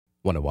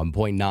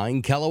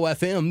101.9 Kello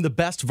FM, the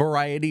best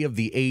variety of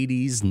the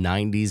 80s,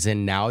 90s,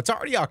 and now. It's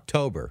already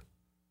October,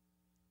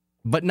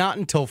 but not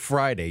until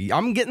Friday.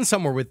 I'm getting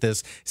somewhere with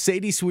this.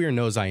 Sadie Sweer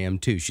knows I am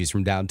too. She's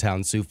from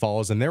downtown Sioux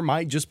Falls, and there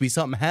might just be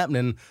something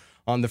happening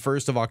on the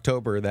 1st of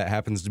October that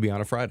happens to be on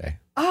a Friday.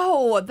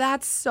 Oh,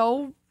 that's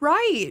so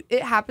right.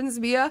 It happens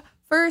to be a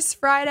First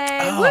Friday.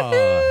 Oh,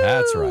 Woohoo!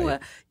 that's right.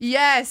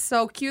 Yes,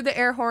 so cue the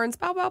air horns.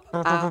 Bow, bow,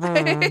 bow.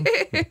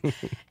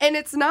 And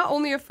it's not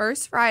only a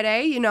First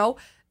Friday, you know,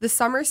 the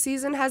summer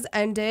season has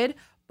ended,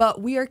 but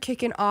we are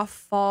kicking off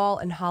fall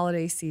and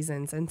holiday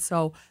seasons. And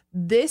so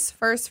this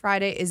First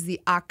Friday is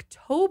the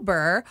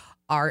October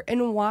Art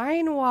and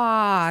Wine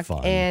Walk.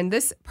 Fun. And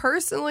this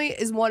personally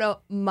is one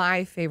of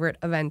my favorite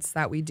events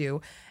that we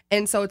do.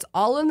 And so it's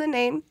all in the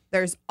name.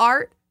 There's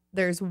art,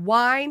 there's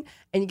wine,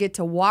 and you get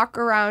to walk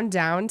around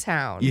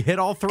downtown. You hit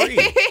all three.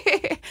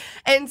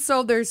 And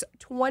so there's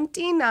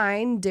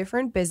 29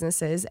 different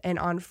businesses. And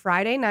on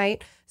Friday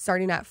night,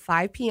 starting at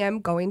 5 p.m.,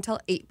 going till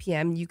 8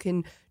 p.m., you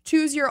can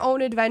choose your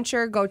own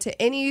adventure,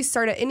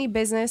 start at any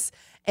business,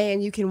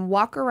 and you can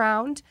walk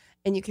around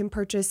and you can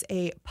purchase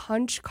a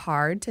punch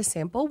card to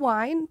sample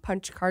wine.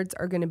 Punch cards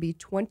are going to be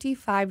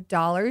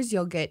 $25.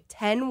 You'll get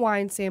 10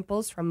 wine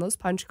samples from those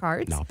punch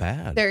cards. Not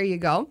bad. There you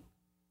go.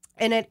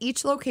 And at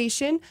each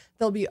location,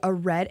 there'll be a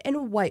red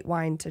and white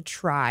wine to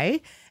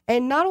try.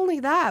 And not only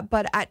that,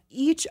 but at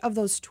each of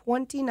those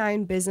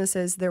 29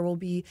 businesses, there will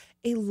be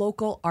a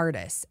local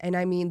artist. And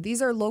I mean,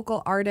 these are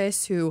local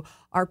artists who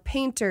are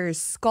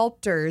painters,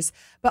 sculptors,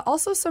 but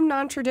also some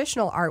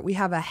non-traditional art. We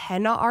have a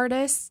henna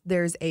artist.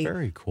 There's a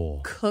Very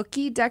cool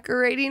cookie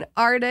decorating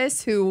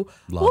artist who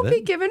Love will it.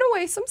 be giving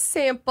away some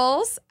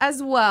samples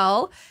as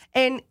well.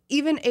 And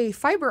even a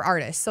fiber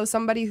artist, so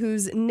somebody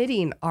who's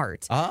knitting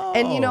art. Oh.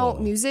 And, you know,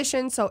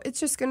 musicians. So it's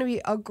just going to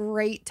be a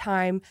great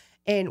time.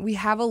 And we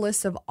have a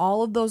list of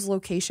all of those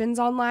locations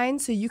online.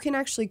 So you can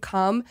actually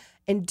come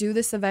and do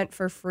this event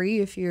for free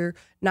if you're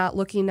not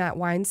looking at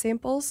wine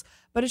samples.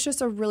 But it's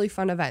just a really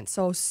fun event.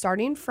 So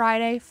starting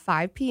Friday,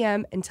 5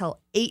 p.m. until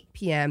 8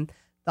 p.m.,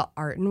 the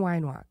Art and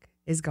Wine Walk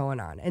is going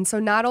on. And so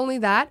not only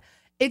that,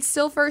 it's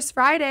still First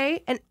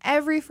Friday. And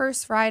every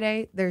First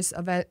Friday, there's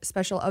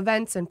special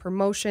events and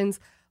promotions,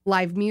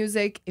 live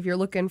music. If you're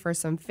looking for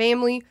some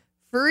family,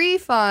 free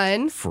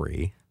fun.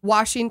 Free.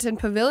 Washington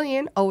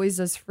Pavilion always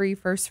does free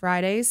First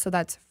Fridays, so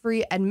that's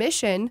free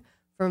admission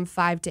from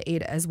 5 to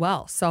 8 as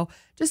well. So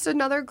just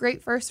another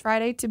great First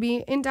Friday to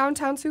be in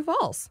downtown Sioux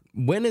Falls.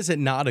 When is it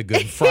not a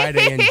good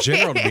Friday in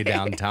general to be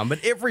downtown,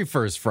 but every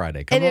first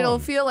Friday? Come And on. it'll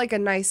feel like a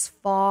nice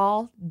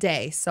fall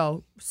day,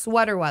 so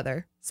sweater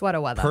weather.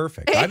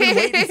 Perfect. I've been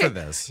waiting for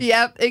this.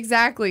 Yep,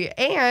 exactly.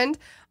 And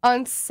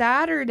on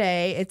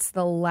Saturday, it's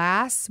the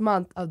last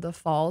month of the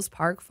Falls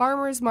Park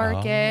Farmers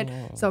Market.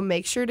 Oh. So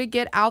make sure to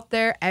get out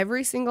there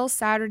every single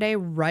Saturday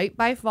right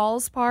by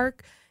Falls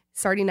Park,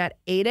 starting at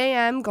 8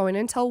 a.m., going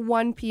until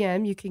 1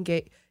 p.m. You can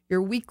get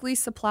your weekly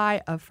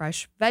supply of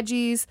fresh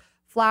veggies,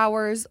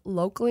 flowers,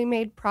 locally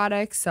made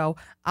products. So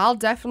I'll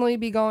definitely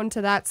be going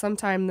to that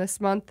sometime this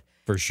month.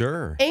 For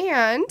sure.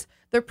 And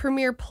the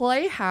Premier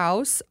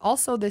Playhouse,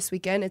 also this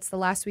weekend, it's the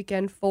last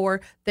weekend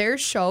for their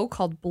show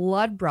called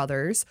Blood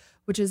Brothers,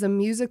 which is a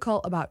musical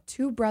about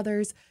two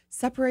brothers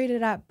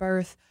separated at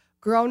birth,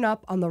 grown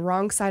up on the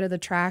wrong side of the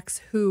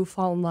tracks, who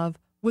fall in love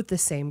with the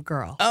same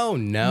girl. Oh,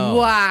 no.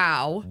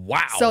 Wow.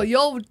 Wow. So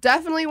you'll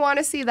definitely want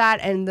to see that,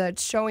 and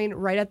that's showing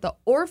right at the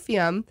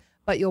Orpheum,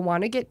 but you'll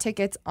want to get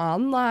tickets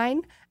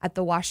online at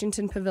the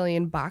Washington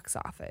Pavilion box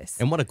office.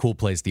 And what a cool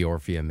place the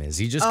Orpheum is.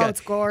 You just It's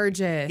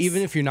gorgeous.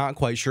 even if you're not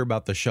quite sure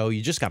about the show,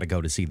 you just got to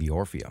go to see the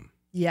Orpheum.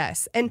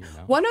 Yes. And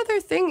one other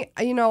thing,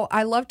 you know,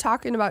 I love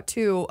talking about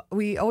too,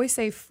 we always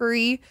say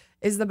free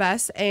is the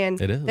best.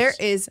 And It is. There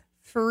is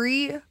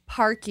free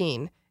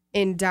parking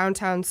in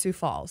downtown Sioux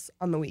Falls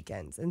on the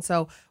weekends. And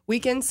so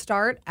weekends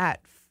start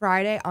at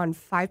Friday on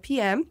 5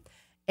 p.m.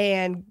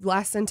 and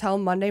last until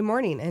Monday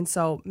morning. And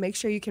so make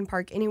sure you can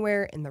park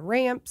anywhere in the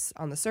ramps,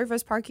 on the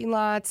surface parking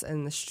lots,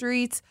 and the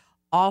streets,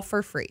 all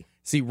for free.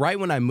 See, right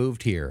when I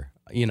moved here,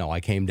 you know, I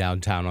came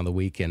downtown on the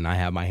weekend. I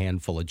had my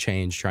hand full of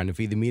change trying to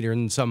feed the meter,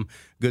 and some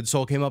good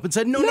soul came up and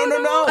said, no,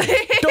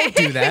 don't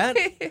do that.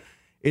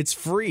 It's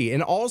free.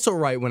 And also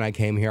right when I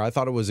came here, I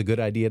thought it was a good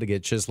idea to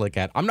get Chislik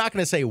at, I'm not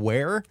going to say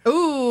where,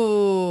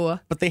 Ooh.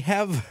 but they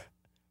have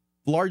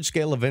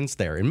large-scale events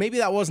there. And maybe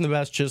that wasn't the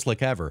best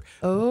Chislik ever.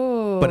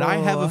 Oh. But I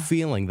have a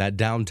feeling that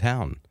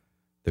downtown,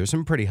 there's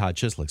some pretty hot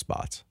Chislik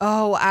spots.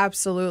 Oh,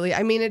 absolutely.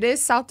 I mean, it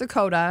is South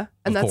Dakota,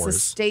 and Of that's the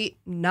course. state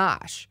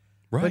Nosh,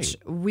 Right. which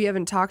we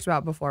haven't talked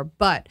about before.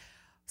 But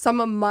some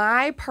of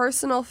my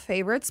personal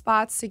favorite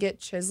spots to get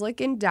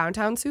Chislik in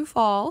downtown Sioux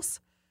Falls,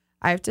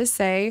 I have to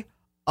say,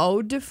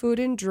 Ode to Food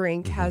and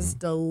Drink has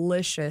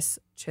delicious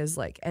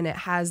Chislik, and it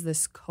has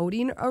this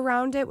coating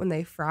around it when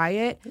they fry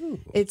it. Ooh.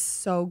 It's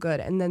so good.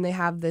 And then they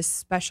have this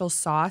special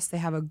sauce. They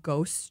have a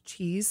ghost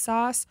cheese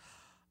sauce.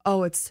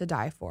 Oh, it's to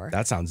die for.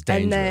 That sounds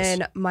dangerous.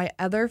 And then my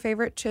other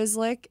favorite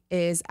Chislik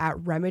is at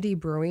Remedy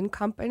Brewing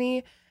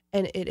Company,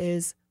 and it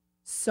is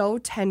so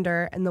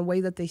tender, and the way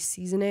that they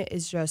season it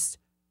is just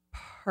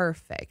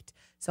perfect.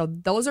 So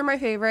those are my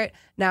favorite.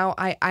 Now,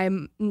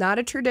 I'm not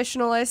a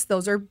traditionalist.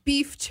 Those are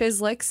beef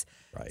chislicks.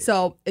 Right.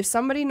 So if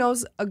somebody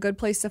knows a good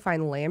place to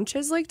find lamb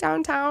chislick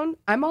downtown,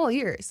 I'm all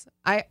ears.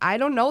 I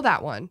don't know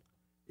that one.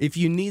 If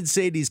you need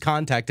Sadie's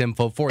contact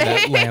info for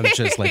that lamb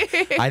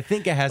chislick, I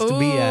think it has to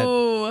be at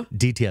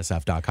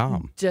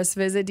DTSF.com. Just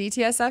visit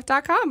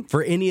DTSF.com.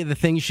 For any of the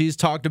things she's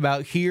talked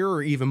about here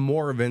or even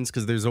more events,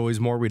 because there's always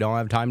more we don't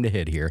have time to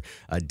hit here,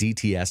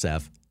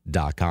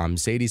 DTSF.com.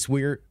 Sadie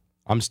Sweer,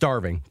 I'm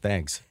starving.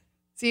 Thanks.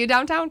 See you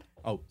downtown.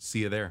 Oh, see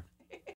you there.